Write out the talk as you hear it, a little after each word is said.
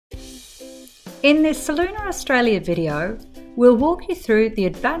In this Soluna Australia video, we'll walk you through the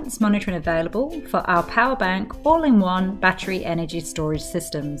advanced monitoring available for our power bank all-in-one battery energy storage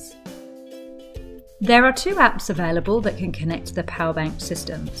systems. There are two apps available that can connect to the power bank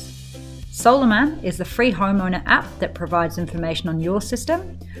systems. SOLARMAN is the free homeowner app that provides information on your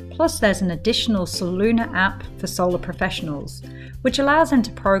system, plus there's an additional Soluna app for solar professionals, which allows them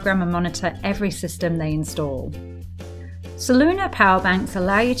to program and monitor every system they install. Soluna power banks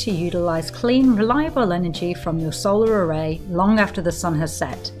allow you to utilise clean, reliable energy from your solar array long after the sun has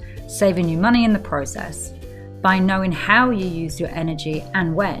set, saving you money in the process. By knowing how you use your energy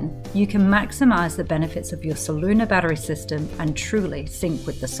and when, you can maximise the benefits of your Soluna battery system and truly sync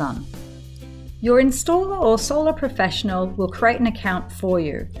with the sun. Your installer or solar professional will create an account for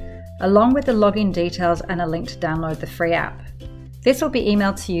you, along with the login details and a link to download the free app. This will be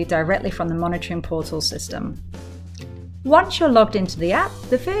emailed to you directly from the monitoring portal system. Once you're logged into the app,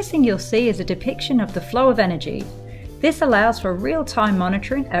 the first thing you'll see is a depiction of the flow of energy. This allows for real-time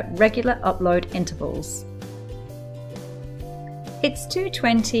monitoring at regular upload intervals. It's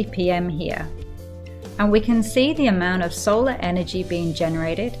 2:20 p.m. here, and we can see the amount of solar energy being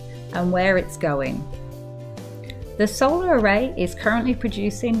generated and where it's going. The solar array is currently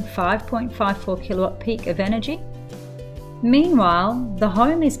producing 5.54 kilowatt peak of energy. Meanwhile, the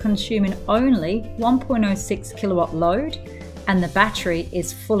home is consuming only 1.06 kilowatt load and the battery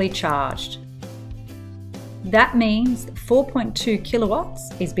is fully charged. That means 4.2 kilowatts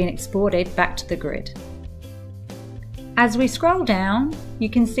is being exported back to the grid. As we scroll down,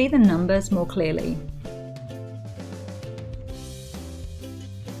 you can see the numbers more clearly.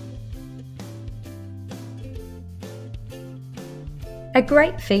 A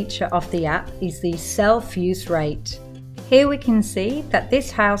great feature of the app is the self-use rate. Here we can see that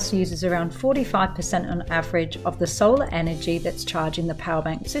this house uses around 45% on average of the solar energy that's charging the power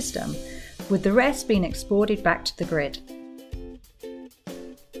bank system, with the rest being exported back to the grid.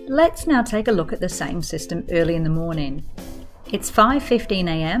 Let's now take a look at the same system early in the morning. It's 5:15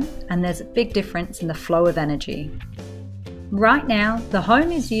 a.m. and there's a big difference in the flow of energy. Right now, the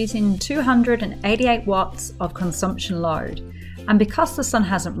home is using 288 watts of consumption load. And because the sun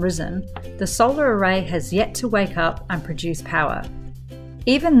hasn't risen, the solar array has yet to wake up and produce power.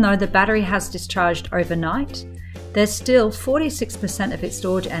 Even though the battery has discharged overnight, there's still 46% of its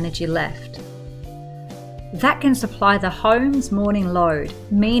stored energy left. That can supply the home's morning load,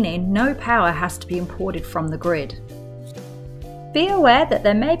 meaning no power has to be imported from the grid. Be aware that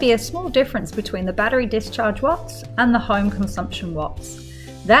there may be a small difference between the battery discharge watts and the home consumption watts.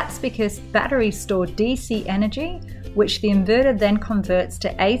 That's because batteries store DC energy, which the inverter then converts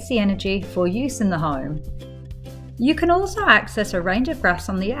to AC energy for use in the home. You can also access a range of graphs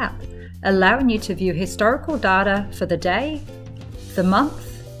on the app, allowing you to view historical data for the day, the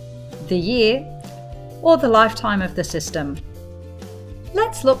month, the year, or the lifetime of the system.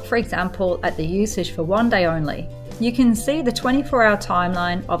 Let's look, for example, at the usage for one day only. You can see the 24-hour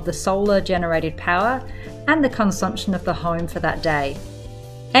timeline of the solar generated power and the consumption of the home for that day.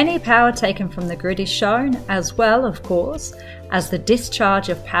 Any power taken from the grid is shown, as well, of course, as the discharge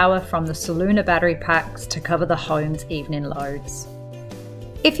of power from the Soluna battery packs to cover the home's evening loads.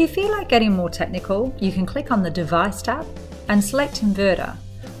 If you feel like getting more technical, you can click on the Device tab and select Inverter,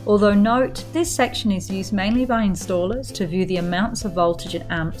 although note this section is used mainly by installers to view the amounts of voltage and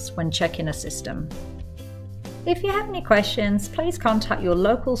amps when checking a system. If you have any questions, please contact your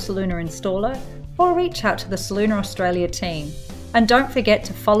local Soluna installer or reach out to the Soluna Australia team. And don't forget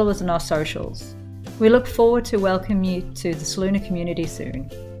to follow us on our socials. We look forward to welcoming you to the Soluna community soon.